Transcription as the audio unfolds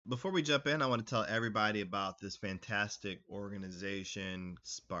Before we jump in, I want to tell everybody about this fantastic organization,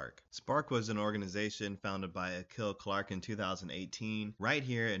 Spark. Spark was an organization founded by Akil Clark in 2018 right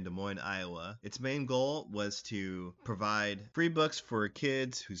here in Des Moines, Iowa. Its main goal was to provide free books for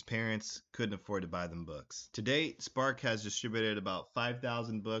kids whose parents couldn't afford to buy them books. To date, Spark has distributed about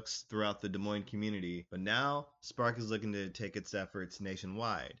 5,000 books throughout the Des Moines community, but now Spark is looking to take its efforts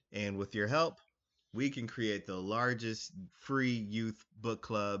nationwide. And with your help, we can create the largest free youth book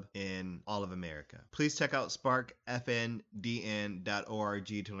club in all of America. Please check out sparkfndn.org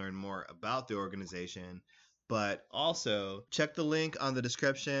to learn more about the organization. But also, check the link on the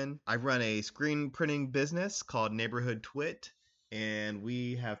description. I run a screen printing business called Neighborhood Twit, and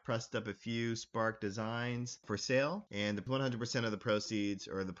we have pressed up a few Spark designs for sale, and 100% of the proceeds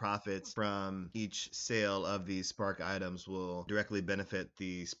or the profits from each sale of these Spark items will directly benefit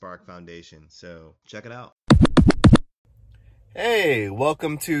the Spark Foundation. So check it out. Hey,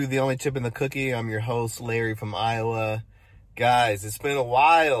 welcome to The Only Chip in the Cookie. I'm your host, Larry from Iowa. Guys, it's been a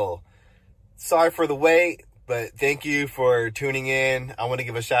while. Sorry for the wait, but thank you for tuning in. I want to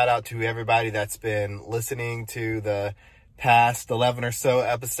give a shout out to everybody that's been listening to the past 11 or so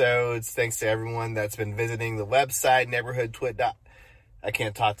episodes. Thanks to everyone that's been visiting the website,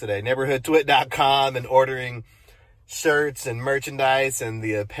 neighborhoodtwit.com, and ordering shirts and merchandise and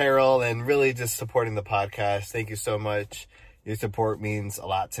the apparel and really just supporting the podcast. Thank you so much. Your support means a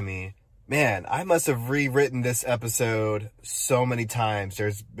lot to me. Man, I must have rewritten this episode so many times.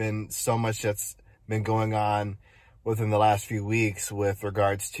 There's been so much that's been going on within the last few weeks with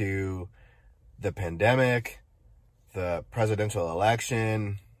regards to the pandemic, the presidential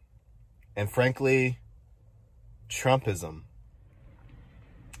election, and frankly, Trumpism.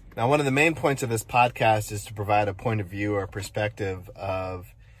 Now, one of the main points of this podcast is to provide a point of view or perspective of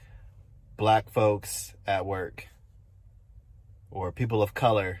Black folks at work or people of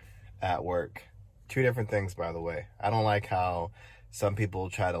color at work. Two different things, by the way. I don't like how some people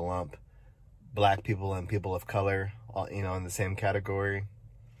try to lump Black people and people of color, in the same category.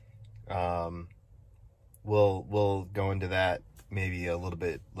 We'll go into that maybe a little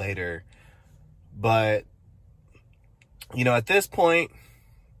bit later. But, at this point,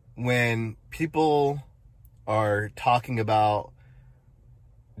 when people are talking about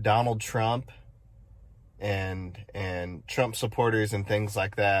Donald Trump and Trump supporters and things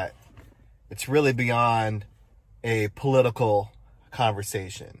like that, it's really beyond a political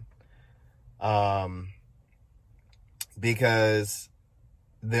conversation. Because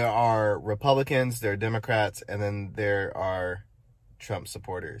there are Republicans, there are Democrats, and then there are Trump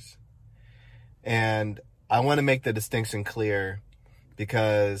supporters. And I want to make the distinction clear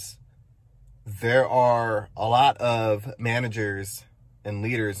because there are a lot of managers and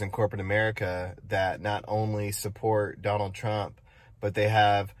leaders in corporate America that not only support Donald Trump, but they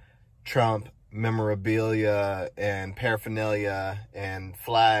have Trump memorabilia and paraphernalia and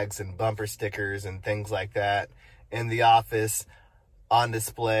flags and bumper stickers and things like that in the office on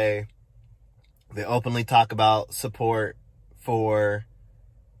display. They openly talk about support for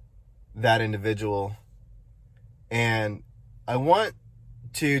that individual. And I want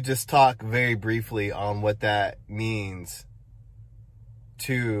to just talk very briefly on what that means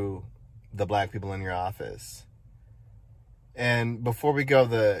to the Black people in your office. And before we go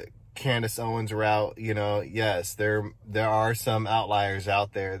the Candace Owens route, yes, there are some outliers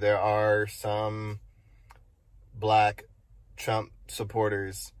out there. There are some Black Trump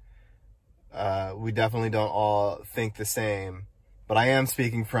supporters. We definitely don't all think the same, but I am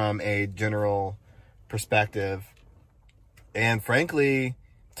speaking from a general perspective. And frankly,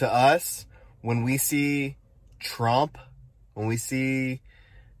 to us, when we see Trump, when we see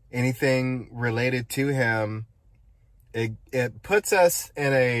anything related to him, it puts us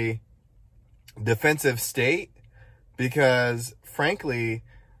in a defensive state because, frankly,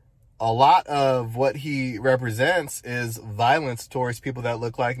 a lot of what he represents is violence towards people that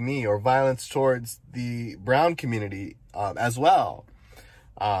look like me or violence towards the brown community as well.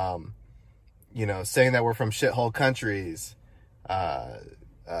 Saying that we're from shithole countries,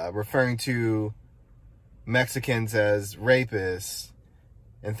 referring to Mexicans as rapists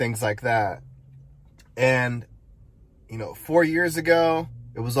and things like that. And, 4 years ago,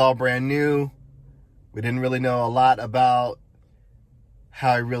 it was all brand new. We didn't really know a lot about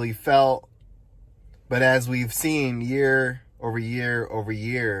how I really felt. But as we've seen year over year over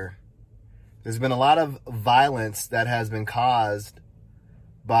year, there's been a lot of violence that has been caused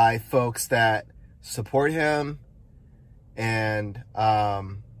by folks that support him. And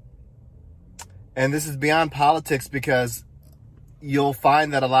this is beyond politics because you'll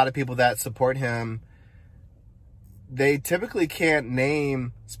find that a lot of people that support him they typically can't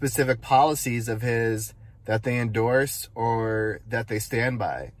name specific policies of his that they endorse or that they stand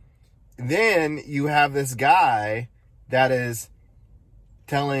by. Then you have this guy that is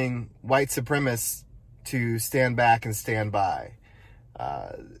telling white supremacists to stand back and stand by.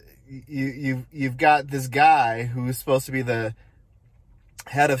 You've got this guy who's supposed to be the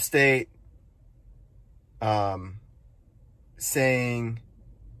head of state, saying,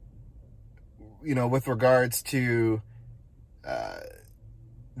 with regards to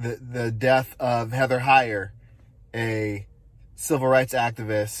the death of Heather Heyer, a civil rights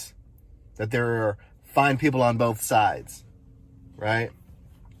activist, that there are fine people on both sides, right?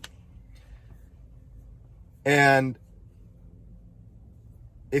 And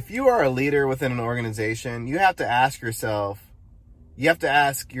if you are a leader within an organization, you have to ask yourself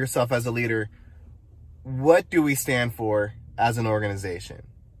as a leader, what do we stand for as an organization?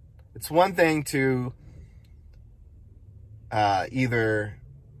 It's one thing to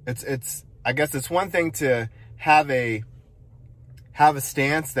it's one thing to have a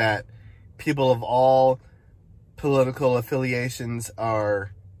stance that people of all political affiliations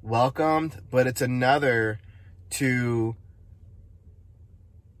are welcomed, but it's another to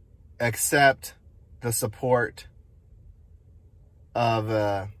accept the support of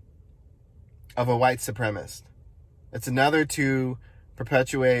a white supremacist. It's another to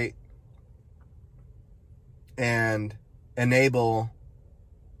perpetuate and enable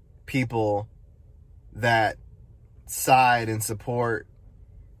people that side and support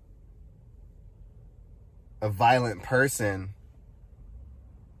a violent person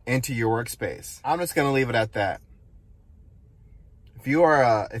into your workspace. I'm just going to leave it at that. If you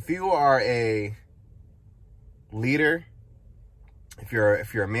are a leader, if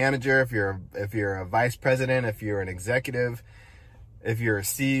you're a manager, if you're a vice president, if you're an executive, if you're a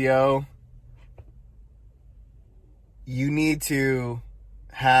CEO, you need to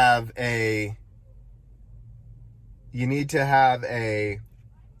have a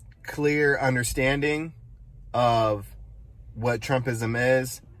clear understanding of what Trumpism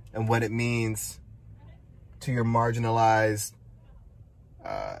is and what it means to your marginalized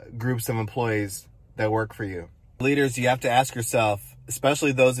groups of employees that work for you. Leaders, you have to ask yourself,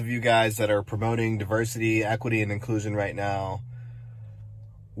 especially those of you guys that are promoting diversity, equity, and inclusion right now,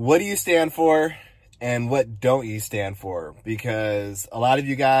 what do you stand for and what don't you stand for? Because a lot of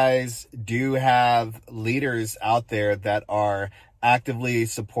you guys do have leaders out there that are actively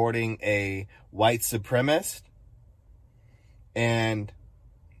supporting a white supremacist, and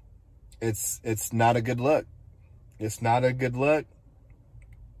it's not a good look. It's not a good look.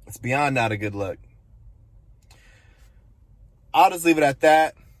 It's beyond not a good look. I'll just leave it at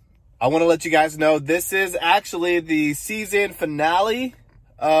that. I want to let you guys know this is actually the season finale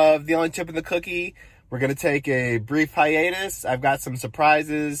of The Only Chip in the Cookie. We're going to take a brief hiatus. I've got some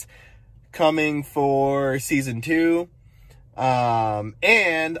surprises coming for season 2.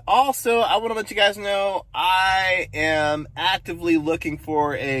 And also, I want to let you guys know I am actively looking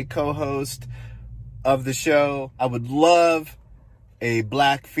for a co-host of the show. I would love a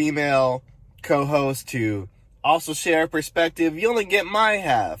black female co-host to also share a perspective. You only get my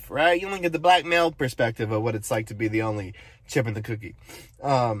half, right? You only get the black male perspective of what it's like to be the only chip in the cookie.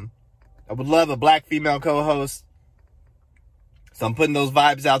 I would love a black female co-host. So I'm putting those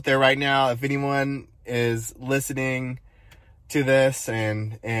vibes out there right now. If anyone is listening to this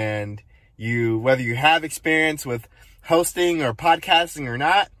and you, whether you have experience with hosting or podcasting or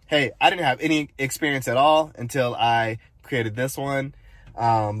not, hey, I didn't have any experience at all until I created this one.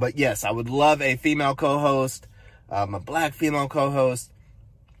 But yes, I would love a female co-host, a black female co-host.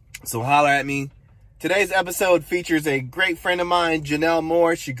 So holler at me. Today's episode features a great friend of mine, Janelle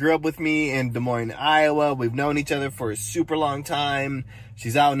Moore. She grew up with me in Des Moines, Iowa. We've known each other for a super long time.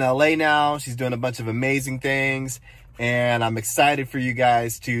 She's out in LA now. She's doing a bunch of amazing things. And I'm excited for you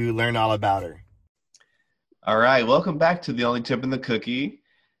guys to learn all about her. All right. Welcome back to The Only Chip in the Cookie.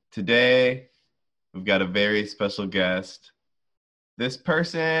 Today, we've got a very special guest. This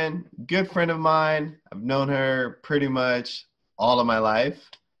person, good friend of mine. I've known her pretty much all of my life.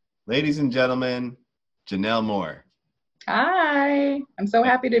 Ladies and gentlemen, Janelle Moore. Hi, I'm so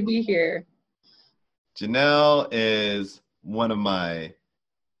happy to be here. Janelle is one of my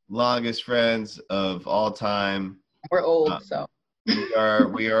longest friends of all time. We're old, so. We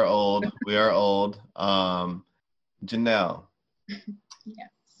are old. We are old. Janelle. Yes.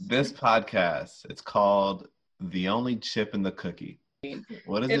 This podcast, it's called The Only Chip in the Cookie.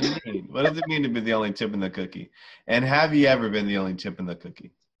 What does it mean? What does it mean to be the only chip in the cookie? And have you ever been the only chip in the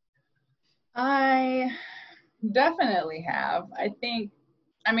cookie? I definitely have. I think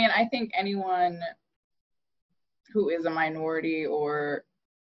anyone who is a minority or,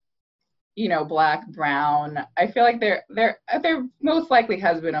 Black, brown, I feel like there most likely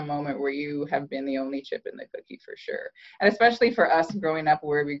has been a moment where you have been the only chip in the cookie for sure. And especially for us growing up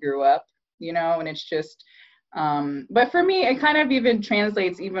where we grew up, and it's just, but for me, it kind of even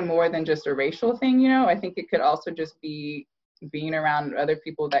translates even more than just a racial thing, I think it could also just be being around other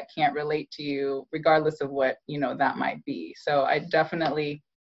people that can't relate to you, regardless of what, that might be. So I definitely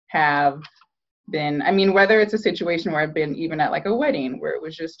have been, I mean, whether it's a situation where I've been even at like a wedding where it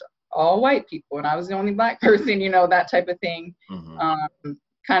was just all white people and I was the only Black person, that type of thing. Mm-hmm.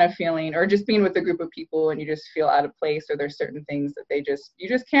 Kind of feeling, or just being with a group of people and you just feel out of place, or there's certain things that you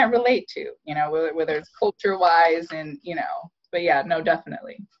just can't relate to, whether it's culture wise and, but yeah, no,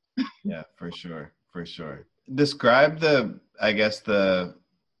 definitely. Yeah, for sure. For sure. Describe the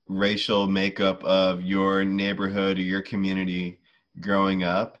racial makeup of your neighborhood or your community growing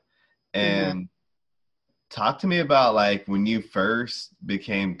up, and talk to me about like when you first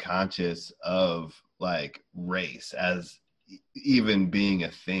became conscious of like race as even being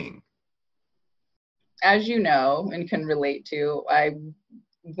a thing. As you know and can relate to, I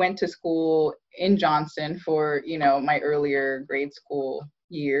went to school in Johnston for, my earlier grade school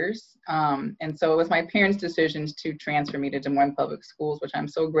years. And so it was my parents' decisions to transfer me to Des Moines Public Schools, which I'm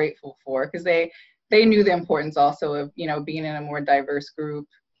so grateful for, because they knew the importance also of, being in a more diverse group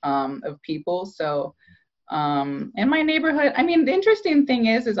of people. So in my neighborhood, I mean, the interesting thing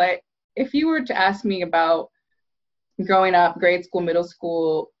is if you were to ask me about growing up, grade school, middle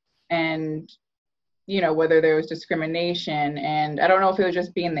school, and whether there was discrimination, and I don't know if it was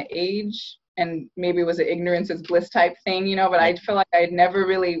just being the age and maybe it was an ignorance is bliss type thing, but I feel like I never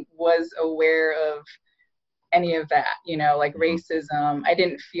really was aware of any of that, like racism. I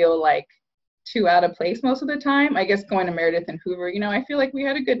didn't feel like too out of place most of the time. I guess going to Meredith and Hoover, I feel like we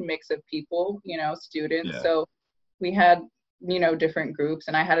had a good mix of people, students. Yeah. So we had, different groups,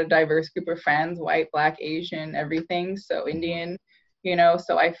 and I had a diverse group of friends, white, Black, Asian, everything. So Indian,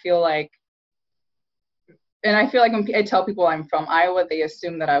 so I feel like when I tell people I'm from Iowa, they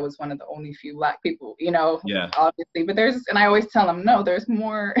assume that I was one of the only few Black people, Yeah. obviously. But and I always tell them, no, there's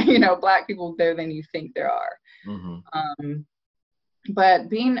more, Black people there than you think there are. Mm-hmm. But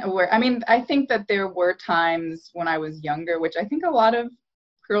being aware, I mean, I think that there were times when I was younger, which I think a lot of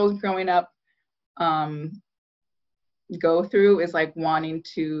girls growing up go through, is like wanting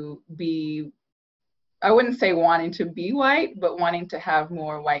to be, I wouldn't say wanting to be white, but wanting to have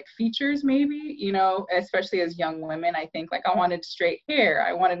more white features, maybe, especially as young women. I think like I wanted straight hair.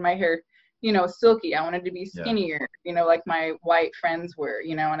 I wanted my hair, silky. I wanted to be skinnier, like my white friends were,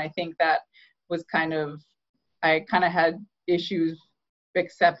 and I think that was I kind of had issues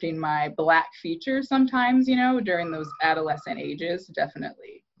accepting my Black features sometimes, during those adolescent ages,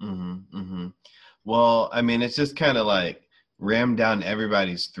 definitely. Mm-hmm. Mm-hmm. Well, I mean, it's just kind of like rammed down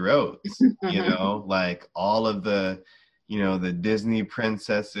everybody's throats, like all of the, the Disney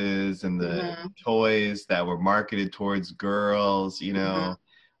princesses and the toys that were marketed towards girls, it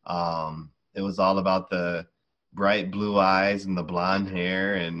was all about the bright blue eyes and the blonde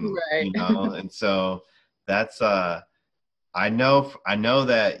hair and, right. And so that's, I know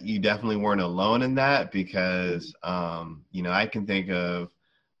that you definitely weren't alone in that because, I can think of,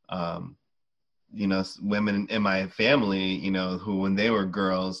 women in my family, who when they were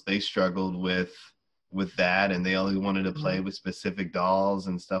girls, they struggled with that and they only wanted to play with specific dolls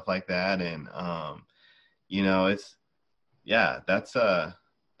and stuff like that. And, it's, yeah, that's a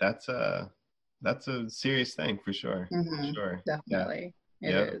serious thing for sure. Mm-hmm. For sure. Definitely. Yeah.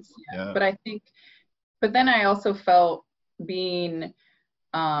 It is. Yeah. But then I also felt being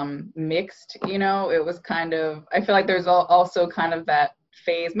mixed, it was kind of, I feel like there's also kind of that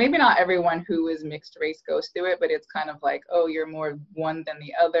phase, maybe not everyone who is mixed race goes through it, but it's kind of like, oh, you're more one than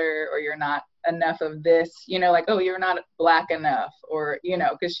the other, or you're not enough of this, like, oh, you're not Black enough, or,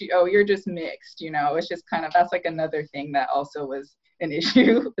 because you're just mixed, it's just kind of, that's like another thing that also was an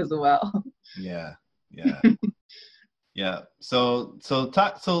issue as well. Yeah. Yeah. So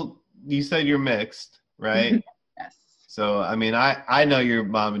you said you're mixed, right? Yes. So, I mean, I know your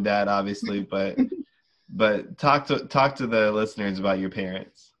mom and dad, obviously, but talk to the listeners about your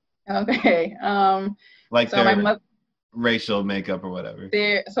parents. Okay. Like so their racial makeup or whatever.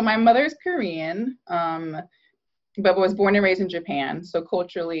 So my mother's Korean, but was born and raised in Japan. So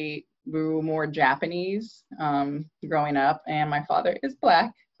culturally, we were more Japanese growing up. And my father is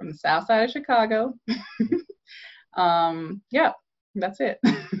Black from the south side of Chicago. Yeah, that's it.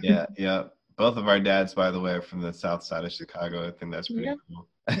 Yeah. Both of our dads, by the way, are from the south side of Chicago. I think that's pretty cool.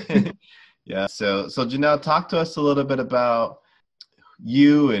 Yeah. So Janelle, talk to us a little bit about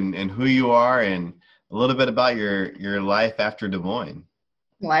you and who you are and a little bit about your life after Des Moines.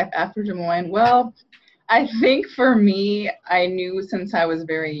 Life after Des Moines. Well, I think for me, I knew since I was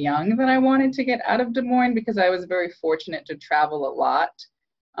very young that I wanted to get out of Des Moines because I was very fortunate to travel a lot,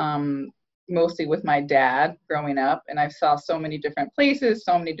 mostly with my dad growing up. And I saw so many different places,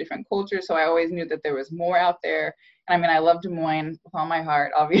 so many different cultures. So I always knew that there was more out there. And I mean, I love Des Moines with all my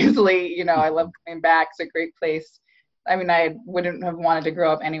heart, obviously. I love coming back. It's a great place. I mean, I wouldn't have wanted to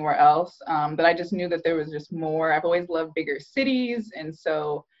grow up anywhere else, but I just knew that there was just more. I've always loved bigger cities. And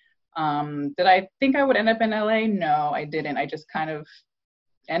so did I think I would end up in LA? No, I didn't. I just kind of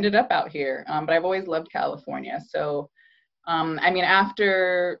ended up out here. But I've always loved California. So, I mean,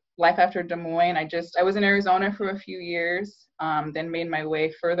 after Des Moines, I was in Arizona for a few years, then made my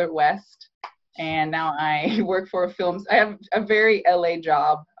way further west. And now I work for a film. I have a very LA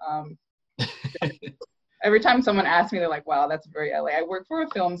job. Every time someone asks me, they're like, wow, that's very LA. I work for a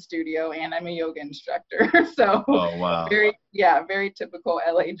film studio and I'm a yoga instructor. So Oh, wow. very typical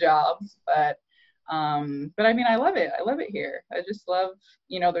LA jobs. But I mean, I love it. I love it here. I just love,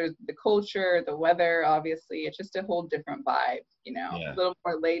 there's the culture, the weather, obviously. It's just a whole different vibe, Yeah. a little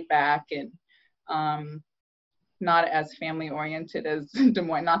more laid back and not as family oriented as Des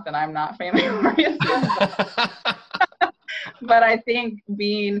Moines. Not that I'm not family oriented, but I think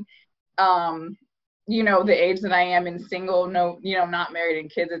being, the age that I am and single, not married and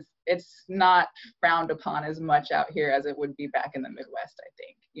kids, it's not frowned upon as much out here as it would be back in the Midwest, I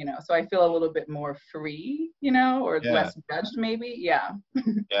think, so I feel a little bit more free, or Yeah. less judged maybe. Yeah.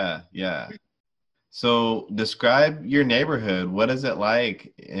 Yeah. So describe your neighborhood. What is it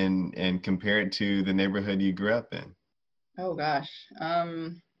like and compare it to the neighborhood you grew up in? Oh gosh.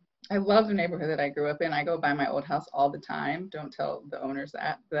 I love the neighborhood that I grew up in. I go by my old house all the time. Don't tell the owners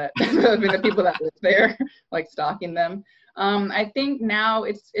that I mean, the people that live there, like stalking them. I think now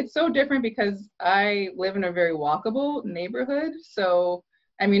it's so different because I live in a very walkable neighborhood. So,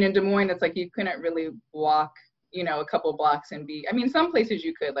 I mean, in Des Moines, it's like you couldn't really walk, a couple blocks and I mean, some places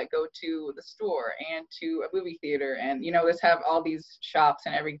you could like go to the store and to a movie theater and, just have all these shops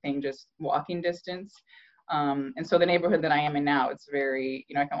and everything just walking distance. And so the neighborhood that I am in now, it's very,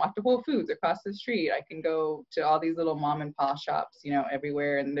 I can walk to Whole Foods across the street. I can go to all these little mom and pop shops,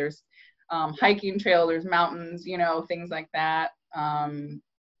 everywhere. And there's hiking trail, there's mountains, things like that.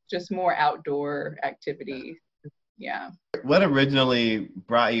 Just more outdoor activity. Yeah. What originally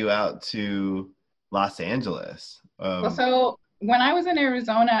brought you out to Los Angeles? Well, so when I was in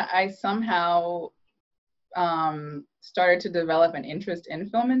Arizona, I somehow started to develop an interest in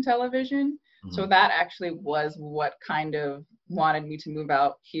film and television. So that actually was what kind of wanted me to move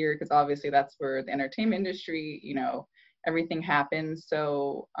out here, because obviously that's where the entertainment industry, everything happens.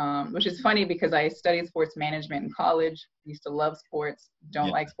 So, which is funny because I studied sports management in college, used to love sports, don't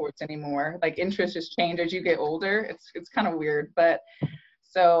like sports anymore. Like interests just change as you get older. It's kind of weird, but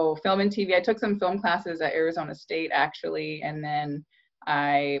so film and TV, I took some film classes at Arizona State actually, and then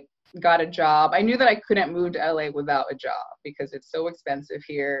I got a job. I knew that I couldn't move to LA without a job because it's so expensive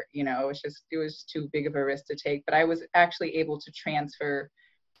here. It was too big of a risk to take. But I was actually able to transfer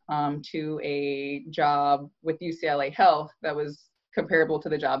to a job with UCLA Health that was comparable to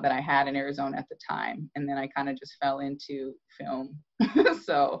the job that I had in Arizona at the time. And then I kind of just fell into film.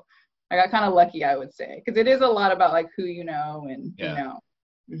 So I got kind of lucky, I would say, because it is a lot about like who you know and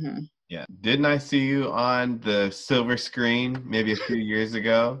Yeah. Didn't I see you on the silver screen maybe a few years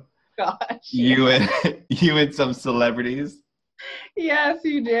ago? Gosh. You and some celebrities. Yes,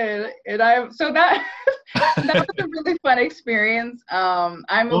 you did. And that was a really fun experience. Tell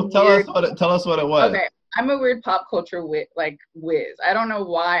us what it was. Okay. I'm a weird pop culture whiz. I don't know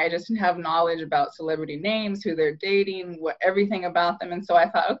why. I just have knowledge about celebrity names, who they're dating, everything about them. And so I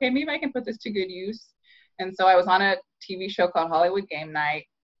thought, okay, maybe I can put this to good use. And so I was on a TV show called Hollywood Game Night.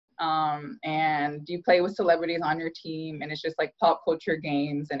 And you play with celebrities on your team, and it's just like pop culture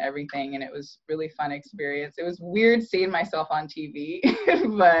games and everything. And it was really fun experience. It was weird seeing myself on TV,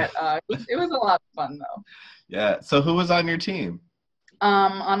 but it was a lot of fun though. Yeah. So who was on your team?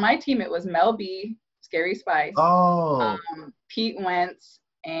 On my team, it was Mel B, Scary Spice, Pete Wentz,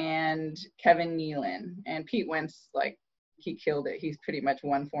 and Kevin Nealon. And Pete Wentz, he killed it. He's pretty much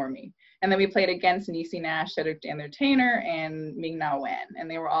won for me. And then we played against Niecy Nash, Cedric the Entertainer, and Ming Na Wen. And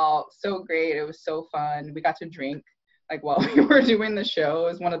they were all so great. It was so fun. We got to drink while we were doing the show.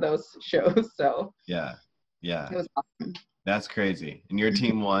 It was one of those shows. So yeah. It was awesome. That's crazy. And your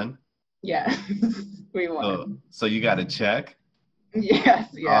team won? Yeah, we won. So you got a check?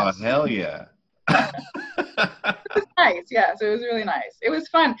 Yes. Oh, hell yeah. It was nice. Yeah, so it was really nice. It was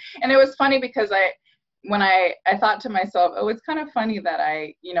fun. And it was funny because when I thought to myself, oh, it's kind of funny that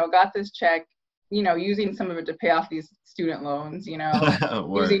I, got this check using some of it to pay off these student loans,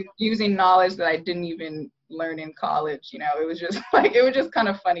 Word. using knowledge that I didn't even learn in college. It was just it was just kind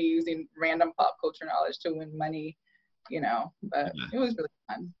of funny using random pop culture knowledge to win money, but Yeah. it was really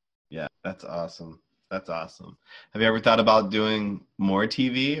fun. Yeah, that's awesome. That's awesome. Have you ever thought about doing more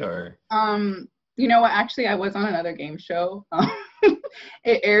TV or? You know what? Actually, I was on another game show.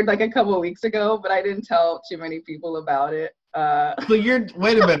 It aired like a couple of weeks ago, but I didn't tell too many people about it.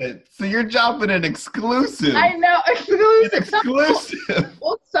 Wait a minute. So you're dropping an exclusive. I know, An exclusive. exclusive.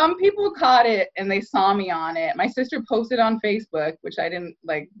 Well, some people caught it and they saw me on it. My sister posted on Facebook, which I didn't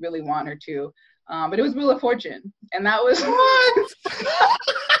really want her to, but it was Wheel of Fortune, and that was What?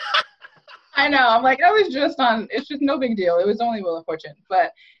 I know. I'm like, I was just on. It's just no big deal. It was only Wheel of Fortune,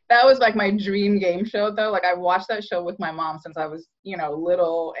 but that was like my dream game show, though. Like I watched that show with my mom since I was,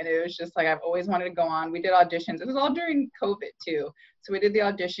 little, and it was just like I've always wanted to go on. We did auditions. It was all during COVID too, so we did the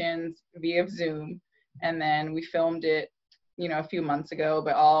auditions via Zoom, and then we filmed it, a few months ago,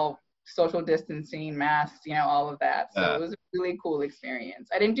 but all social distancing, masks, all of that. So it was a really cool experience.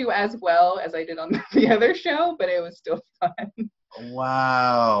 I didn't do as well as I did on the other show, but it was still fun.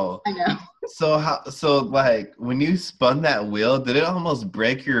 Wow. I know. So when you spun that wheel, did it almost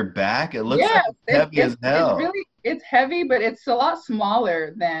break your back? It looks like it's heavy as hell. It's heavy, but it's a lot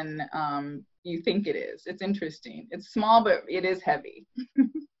smaller than you think it is. It's interesting. It's small, but it is heavy.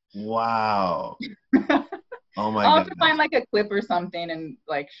 Wow. Oh my I'll God. have to find like a clip or something and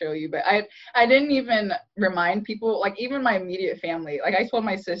show you. But I didn't even remind people, even my immediate family. I told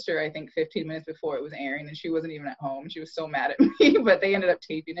my sister, I think 15 minutes before it was airing, and she wasn't even at home. She was so mad at me, but they ended up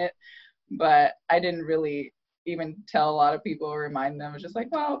taping it. But I didn't really even tell a lot of people or remind them. I was just like,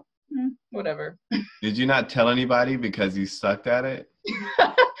 well, whatever. Did you not tell anybody because you sucked at it?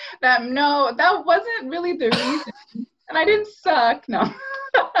 That wasn't really the reason. And I didn't suck. No.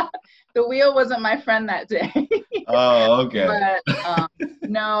 The wheel wasn't my friend that day. Oh, okay. But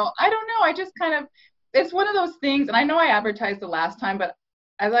no, I don't know. I just it's one of those things, and I know I advertised the last time, but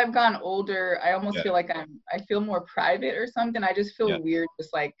as I've gotten older, I almost feel like I feel more private or something. I just feel weird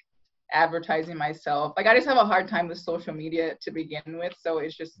just advertising myself. I just have a hard time with social media to begin with. So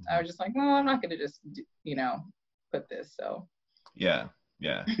it's just, I was just like, well, I'm not going to just, put this. So. Yeah.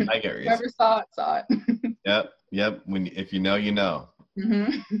 I get it. Whoever saw it. Yep. If you know, you know.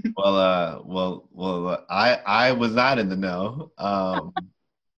 Mm-hmm. Well, I was not in the know. But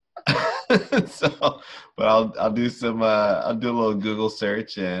I'll do a little Google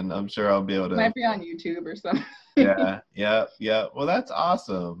search, and I'm sure I'll be able to. Might be on YouTube or something. Yeah. Well, that's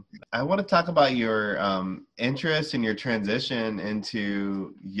awesome. I want to talk about your interest and your transition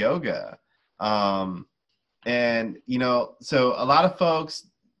into yoga. And so a lot of folks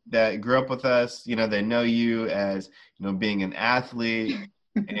that grew up with us, they know you as, being an athlete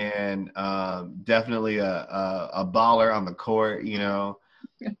and definitely a baller on the court,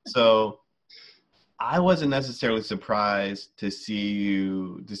 So I wasn't necessarily surprised to see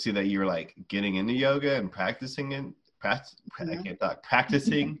that you were getting into yoga and practicing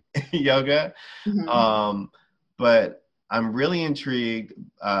yoga. Mm-hmm. But I'm really intrigued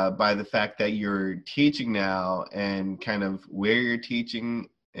by the fact that you're teaching now and kind of where you're teaching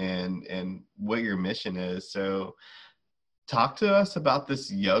and what your mission is. So talk to us about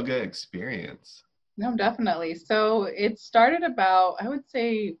this yoga experience. No, definitely. So it started about, I would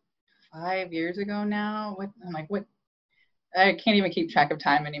say, 5 years ago now. What? I can't even keep track of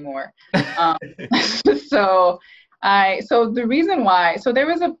time anymore. So the reason why, so there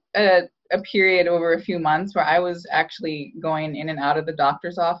was a period over a few months where I was actually going in and out of the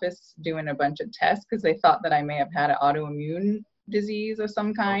doctor's office doing a bunch of tests because they thought that I may have had an autoimmune disease of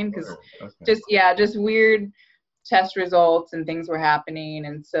some kind, because just weird test results and things were happening.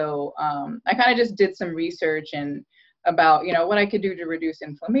 And so I kind of just did some research and about what I could do to reduce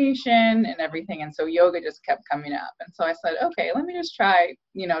inflammation and everything. And so yoga just kept coming up, and so I said, okay, let me just try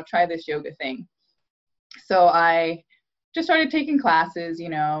this yoga thing. So I just started taking classes,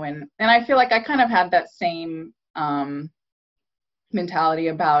 and I feel like I kind of had that same mentality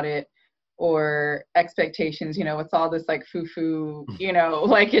about it, or expectations, it's all this foo-foo,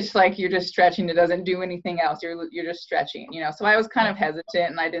 it's you're just stretching, it doesn't do anything else, you're just stretching, so I was kind of hesitant,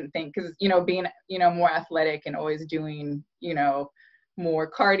 and I didn't think, because being more athletic and always doing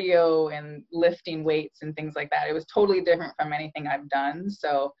more cardio and lifting weights and things like that, it was totally different from anything I've done.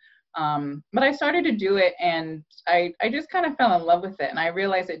 So but I started to do it, and I just kind of fell in love with it, and I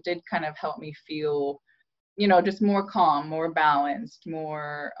realized it did kind of help me feel just more calm, more balanced,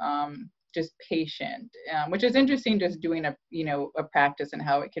 more just patient, which is interesting, just doing a practice and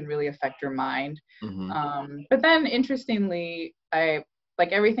how it can really affect your mind. Mm-hmm. But then interestingly, I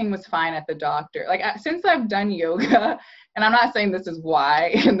like everything was fine at the doctor. Like since I've done yoga, and I'm not saying this is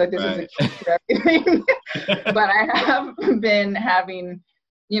why and that this is a cure for everything, but I have been having,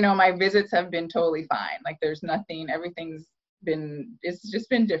 my visits have been totally fine. Like there's nothing, it's just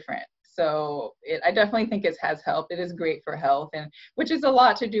been different. So I definitely think it has helped. It is great for health, and which is a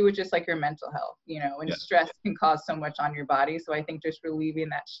lot to do with just like your mental health, and stress can cause so much on your body. So I think just relieving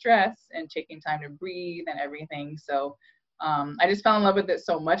that stress and taking time to breathe and everything. So I just fell in love with it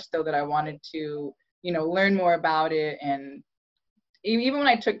so much though that I wanted to, learn more about it. And even when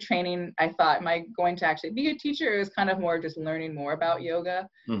I took training, I thought, am I going to actually be a teacher? It was kind of more just learning more about yoga.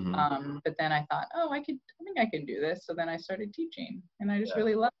 But then I thought, I think I can do this. So then I started teaching, and I just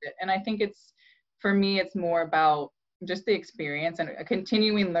really loved it. And I think for me, it's more about just the experience and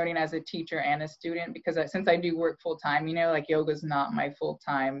continuing learning as a teacher and a student, because since I do work full time, like yoga is not my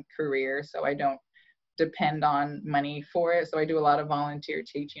full-time career. So I don't depend on money for it. So I do a lot of volunteer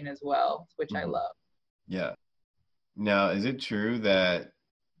teaching as well, which I love. Yeah. Now, is it true that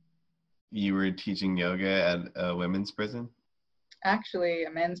you were teaching yoga at a women's prison? Actually, a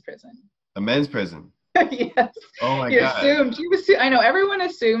men's prison. A men's prison? Yes. Oh my God. I know everyone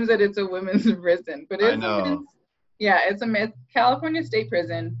assumes that it's a women's prison, but it's a men's. Yeah, it's a California State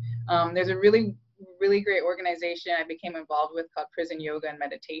Prison. There's a really, really great organization I became involved with called Prison Yoga and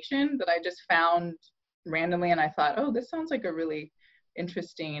Meditation that I just found randomly, and I thought, this sounds like a really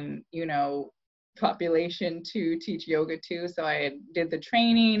interesting, population to teach yoga to. So I did the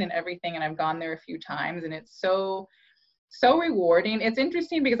training and everything, and I've gone there a few times, and it's so rewarding. It's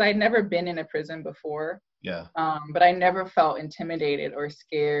interesting because I had never been in a prison before. Yeah. But I never felt intimidated or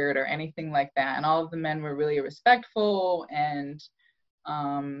scared or anything like that. And all of the men were really respectful, and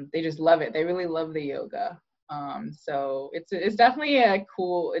they just love it. They really love the yoga. So it's definitely a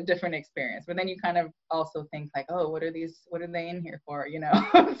different experience. But then you kind of also think like, what are they in here for?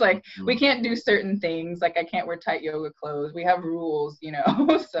 It's like, we can't do certain things. Like I can't wear tight yoga clothes. We have rules,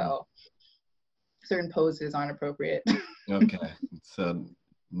 so certain poses aren't appropriate. Okay. So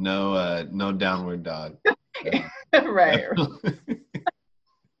no downward dog. Right.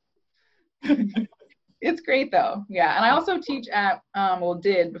 It's great though. Yeah. And I also teach at,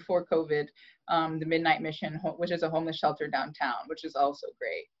 did before COVID, the Midnight Mission, which is a homeless shelter downtown, which is also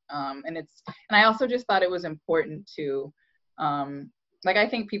great. And I also just thought it was important to, I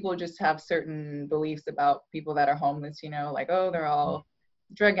think people just have certain beliefs about people that are homeless, like, they're all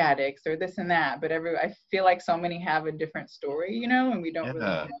drug addicts or this and that. But I feel like so many have a different story, and we don't really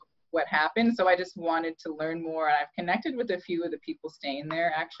know what happened. So I just wanted to learn more. And I've connected with a few of the people staying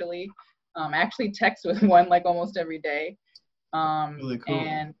there, actually. I actually text with one like almost every day. Really cool.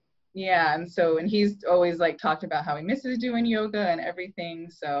 And yeah, and he's always like talked about how he misses doing yoga and everything.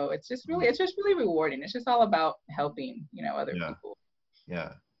 So it's just really rewarding. It's just all about helping, other people.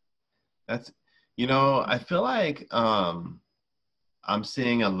 Yeah. That's, I feel like I'm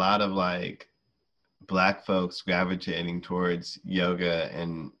seeing a lot of like Black folks gravitating towards yoga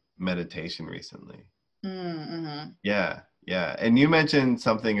and meditation recently. Mm-hmm. Yeah. And you mentioned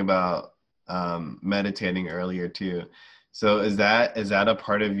something about meditating earlier too. So is that a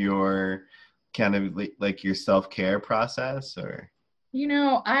part of your kind of like your self-care process, or?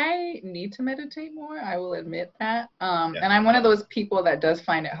 I need to meditate more. I will admit that. And I'm one of those people that does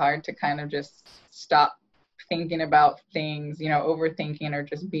find it hard to kind of just stop thinking about things, overthinking or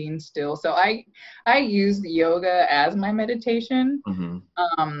just being still. So I use yoga as my meditation,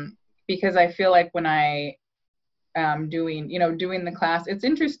 because I feel like when I doing the class, it's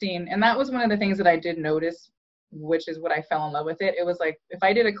interesting. And that was one of the things that I did notice, which is what I fell in love with it. It was like, if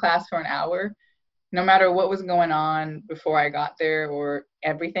I did a class for an hour, no matter what was going on before I got there or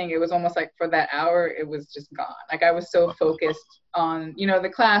everything, it was almost like for that hour, it was just gone. Like I was so focused on, the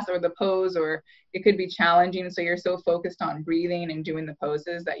class or the pose, or it could be challenging. So you're so focused on breathing and doing the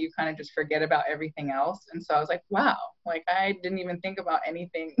poses that you kind of just forget about everything else. And so I was like, wow, like I didn't even think about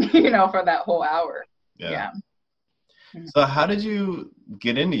anything, for that whole hour. Yeah. So how did you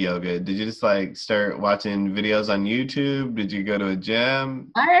get into yoga? Did you just like start watching videos on YouTube? Did you go to a gym?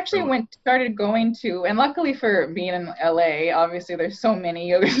 I actually started going to, and luckily for being in LA, obviously there's so many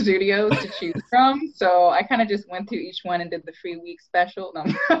yoga studios to choose from. So I kind of just went through each one and did the free week special.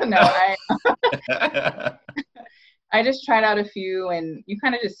 I just tried out a few, and you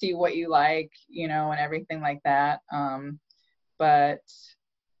kind of just see what you like, and everything like that. But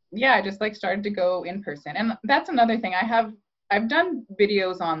yeah, I just like started to go in person. And that's another thing. I've done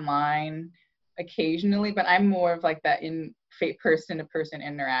videos online occasionally, but I'm more of like that in person-to-person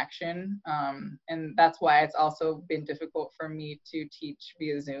interaction. And that's why it's also been difficult for me to teach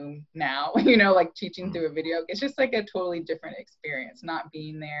via Zoom now, like teaching through a video. It's just like a totally different experience, not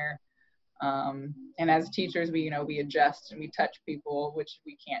being there. And as teachers, we adjust and we touch people, which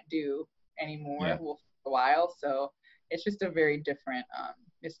we can't do anymore for a while. So it's just a very different,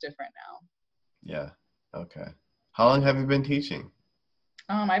 it's different now. Yeah. Okay. How long have you been teaching?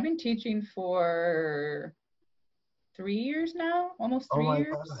 I've been teaching for 3 years now, almost 3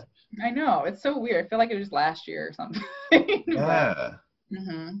 years. Gosh. I know, it's so weird. I feel like it was last year or something. Yeah.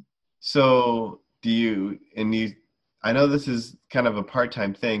 So I know this is kind of a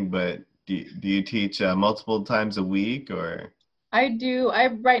part-time thing, but do you teach multiple times a week, or? I do.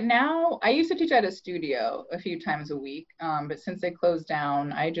 Right now, I used to teach at a studio a few times a week, but since they closed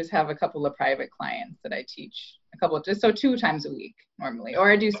down, I just have a couple of private clients that I teach so 2 times a week normally.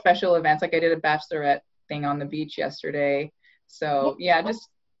 Or I do special events, like I did a bachelorette thing on the beach yesterday. So yeah,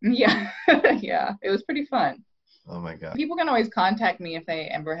 yeah, it was pretty fun. Oh my God. People can always contact me if they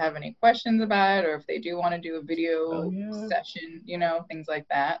ever have any questions about it, or if they do want to do a video session, things like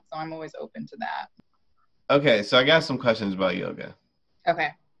that. So I'm always open to that. Okay, so I got some questions about yoga. Okay.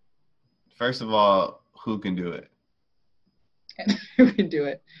 First of all, who can do it? Who can do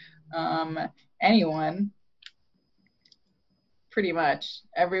it? Anyone. Pretty much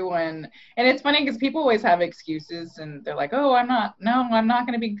everyone. And it's funny because people always have excuses and they're like, oh, I'm not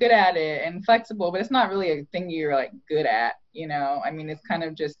going to be good at it and flexible, but it's not really a thing you're like good at, I mean, it's kind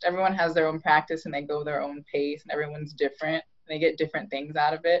of just everyone has their own practice and they go their own pace and everyone's different. They get different things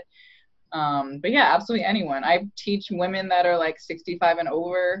out of it. But yeah, absolutely anyone. I teach women that are like 65 and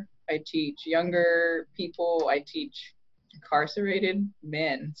over. I teach younger people. I teach incarcerated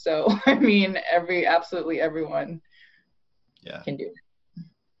men. So, I mean, absolutely everyone can do it.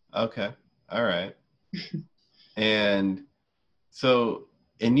 Okay. All right. And so,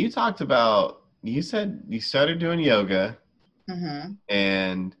 you talked about, you said you started doing yoga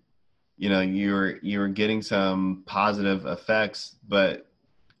and, you were getting some positive effects, but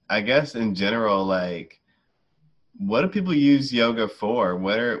I guess in general, like, what do people use yoga for?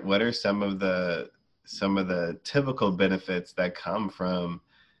 What are some of the typical benefits that come from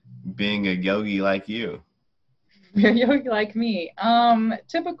being a yogi like you? Yogi like me.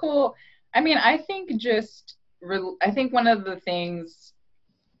 Typical. I mean, I think one of the things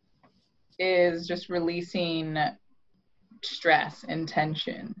is just releasing stress and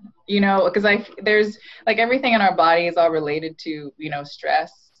tension. Because there's like everything in our body is all related to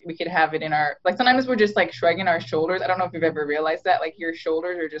stress. We could have it in like sometimes we're just like shrugging our shoulders. I don't know if you've ever realized that, like your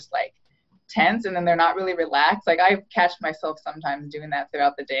shoulders are just like tense and then they're not really relaxed. Like I catch myself sometimes doing that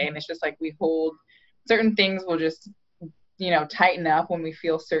throughout the day, and it's just like we hold certain things will just tighten up when we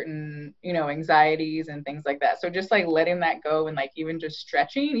feel certain anxieties and things like that. So just like letting that go and like even just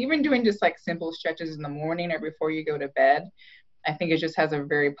stretching, even doing just like simple stretches in the morning or before you go to bed, I think it just has a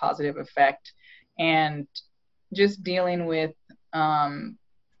very positive effect. And just dealing with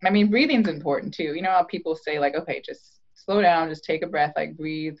I mean, breathing's important too. You know how people say like, okay, just slow down, just take a breath, like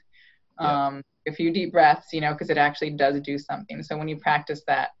breathe, a few deep breaths, because it actually does do something. So when you practice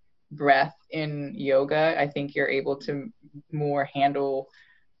that breath in yoga, I think you're able to more handle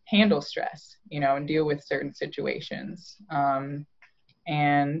stress, and deal with certain situations.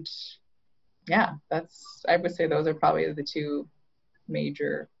 And yeah, I would say those are probably the 2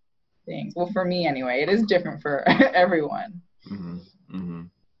 major things. Well, for me anyway, it is different for everyone.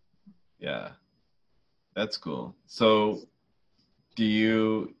 Yeah, that's cool. So do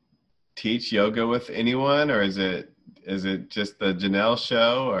you teach yoga with anyone, or is it just the Janelle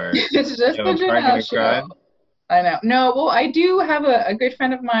show, or it's just the Janelle show? I know. No, well, I do have a good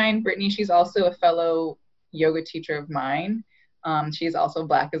friend of mine, Brittany. She's also a fellow yoga teacher of mine. She's also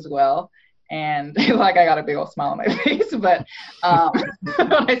Black as well. And like I got a big old smile on my face, but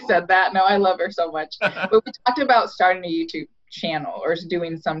when I said that, no, I love her so much. But we talked about starting a YouTube channel or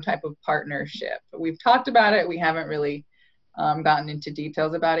doing some type of partnership. We've talked about it. We haven't really gotten into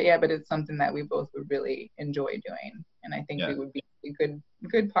details about it yet, but it's something that we both would really enjoy doing. And I think we would be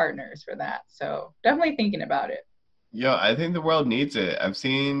good partners for that. So definitely thinking about it. Yo, I think the world needs it. I've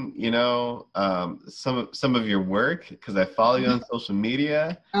seen, some of your work because I follow you on social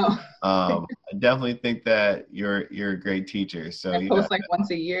media. I definitely think that you're a great teacher. So I post like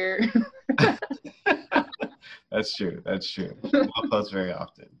once a year. That's true. I don't post very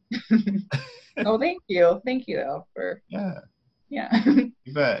often. Oh, thank you though for yeah.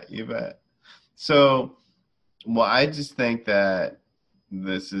 You bet. So, well, I just think that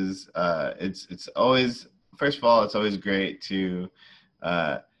this is it's always, first of all, it's always great to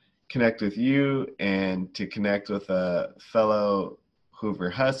connect with you and to connect with a fellow Hoover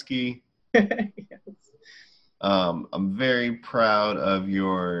Husky. Yes. I'm very proud of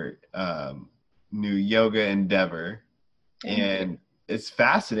your new yoga endeavor, Thank you. and it's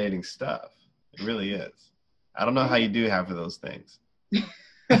fascinating stuff. It really is. I don't know how you do half of those things.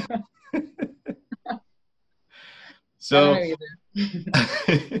 I don't So, know either.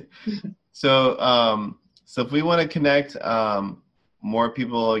 so if we want to connect more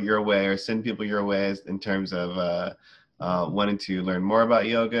people your way or send people your way in terms of wanting to learn more about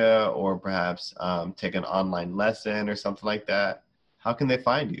yoga or perhaps take an online lesson or something like that, how can they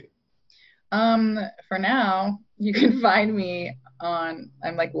find you? For now, you can find me on,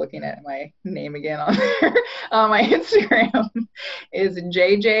 I'm like looking at my name again on there. My Instagram is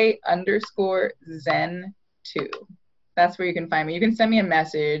JJ_Zen2. That's where you can find me. You can send me a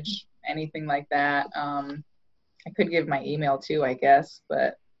message, anything like that. I could give my email too, I guess,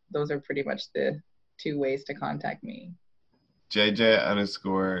 but those are pretty much the two ways to contact me.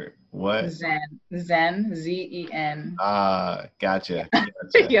 JJ_ what? Zen, Z-E-N. Gotcha.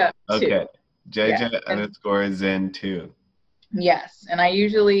 Yeah, Okay. two. Yeah. JJ_Zen2. Yes. And I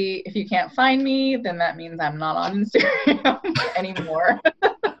usually, if you can't find me, then that means I'm not on Instagram anymore.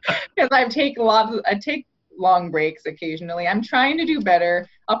 Because I take long breaks occasionally. I'm trying to do better.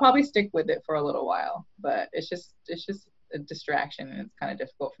 I'll probably stick with it for a little while, but it's just a distraction, and it's kind of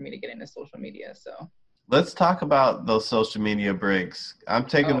difficult for me to get into social media. So Let's talk about those social media breaks. I'm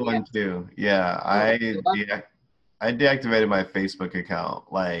taking one too. Yeah, I deactivated my Facebook account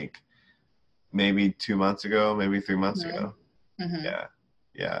like maybe 2 months ago, maybe 3 months ago. Mm-hmm.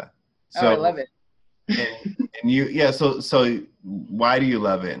 Yeah. So, I love it. and you, so why do you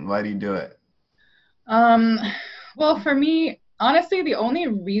love it and why do you do it? Well, for me, honestly, the only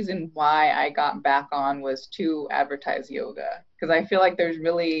reason why I got back on was to advertise yoga, because I feel like there's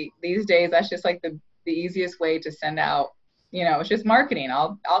really these days that's just like the easiest way to send out, it's just marketing.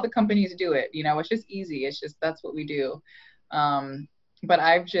 All the companies do it, it's just easy. It's just that's what we do. But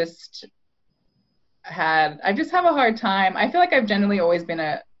I just have a hard time. I feel like I've generally always been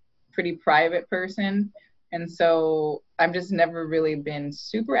a pretty private person. And so I've just never really been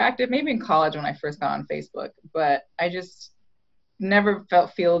super active, maybe in college when I first got on Facebook, but I just never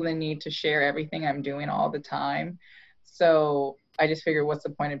feel the need to share everything I'm doing all the time. So I just figured, what's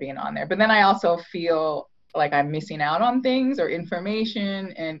the point of being on there? But then I also feel like I'm missing out on things or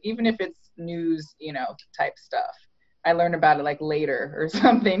information. And even if it's news, type stuff, I learn about it like later or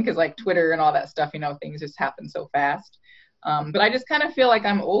something, because like Twitter and all that stuff, things just happen so fast. But I just kind of feel like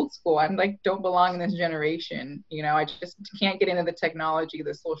I'm old school. I'm like, don't belong in this generation. I just can't get into the technology,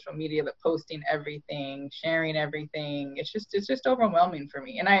 the social media, the posting everything, sharing everything. It's just overwhelming for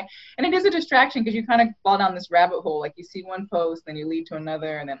me. And it is a distraction, because you kind of fall down this rabbit hole. Like you see one post, then you lead to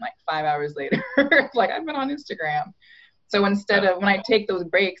another, and then like 5 hours later, it's like I've been on Instagram. So instead of, when I take those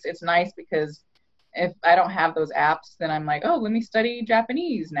breaks, it's nice, because if I don't have those apps, then I'm like, oh, let me study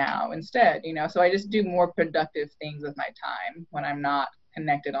Japanese now instead, so I just do more productive things with my time when I'm not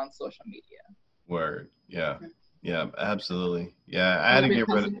connected on social media. Word. Yeah. Yeah, absolutely. Yeah, I had to get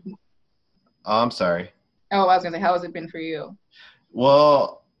rid of. Oh, I'm sorry. Oh, I was gonna say, how has it been for you?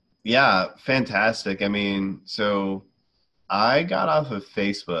 Well, yeah, fantastic. I mean, so I got off of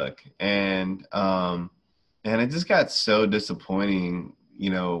Facebook, and it just got so disappointing,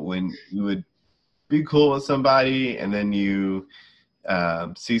 when you would be cool with somebody and then you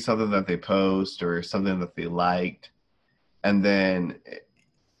see something that they post or something that they liked, and then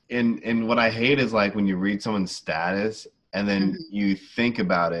in what I hate is like when you read someone's status and then you think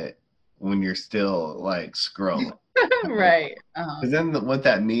about it when you're still like scrolling. Right. Because then what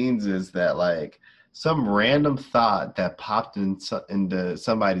that means is that like some random thought that popped into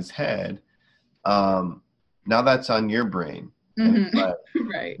somebody's head, now that's on your brain. But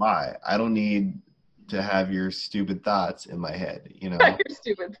right. Why? I don't need to have your stupid thoughts in my head, Your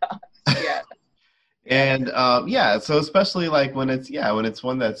stupid thoughts. Yeah. And so especially like when it's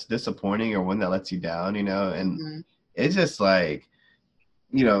one that's disappointing or one that lets you down, and it's just like,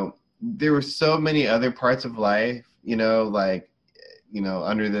 there were so many other parts of life, like,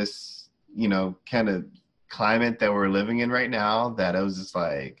 under this, kind of climate that we're living in right now, that it was just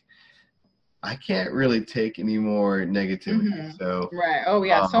like, I can't really take any more negativity. So right. Oh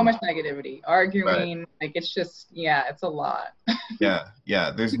yeah, so much negativity, arguing, right. like it's just, it's a lot. Yeah.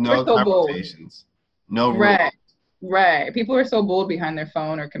 There's People no so conversations, no rules. Right. People are so bold behind their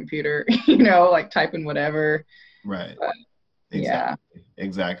phone or computer, like typing whatever. Right. But,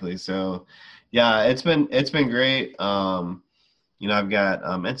 Exactly. So, yeah, it's been great. I've got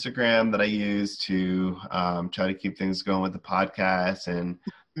Instagram that I use to try to keep things going with the podcast, and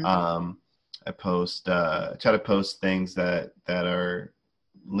I post try to post things that are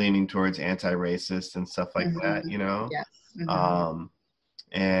leaning towards anti-racist and stuff like that, you know. Yes.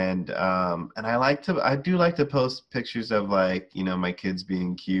 And I do like to post pictures of, like, you know, my kids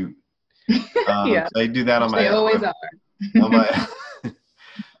being cute. Yeah. So I do that on They always are. on my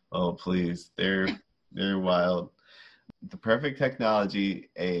oh please, they're wild. The perfect technology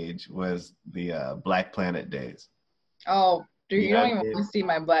age was the Black Planet days. Oh, dude, You you know don't what even I mean? want to see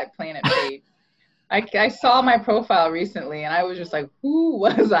my Black Planet page. I saw my profile recently and I was just like, who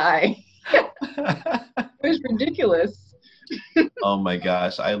was I? It was ridiculous. Oh my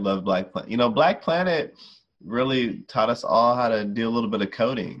gosh, I love Black Planet. You know, Black Planet really taught us all how to do a little bit of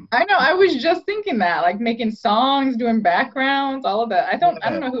coding. I know, I was just thinking that, like making songs, doing backgrounds, all of that. I don't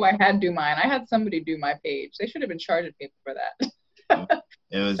Yeah. know who I had do mine. I had somebody do my page. They should have been charging people for that.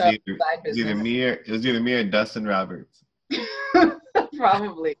 It was So, side business. it was either me or Dustin Roberts.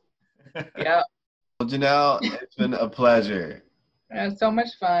 Probably. Yeah. Well, Janelle, it's been a pleasure. It was so much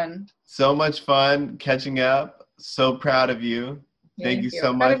fun. So much fun catching up. So proud of you. Thank you Thank you.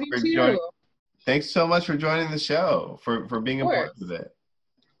 so Proud much of you for too. joining. Thanks so much for joining the show, for being a part of it.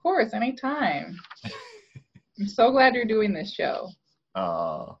 Of course, anytime. I'm so glad you're doing this show.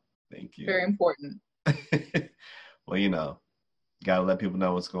 Oh, thank you. Very important. Well, you know, gotta let people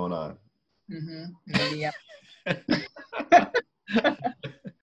know what's going on. Maybe, yeah.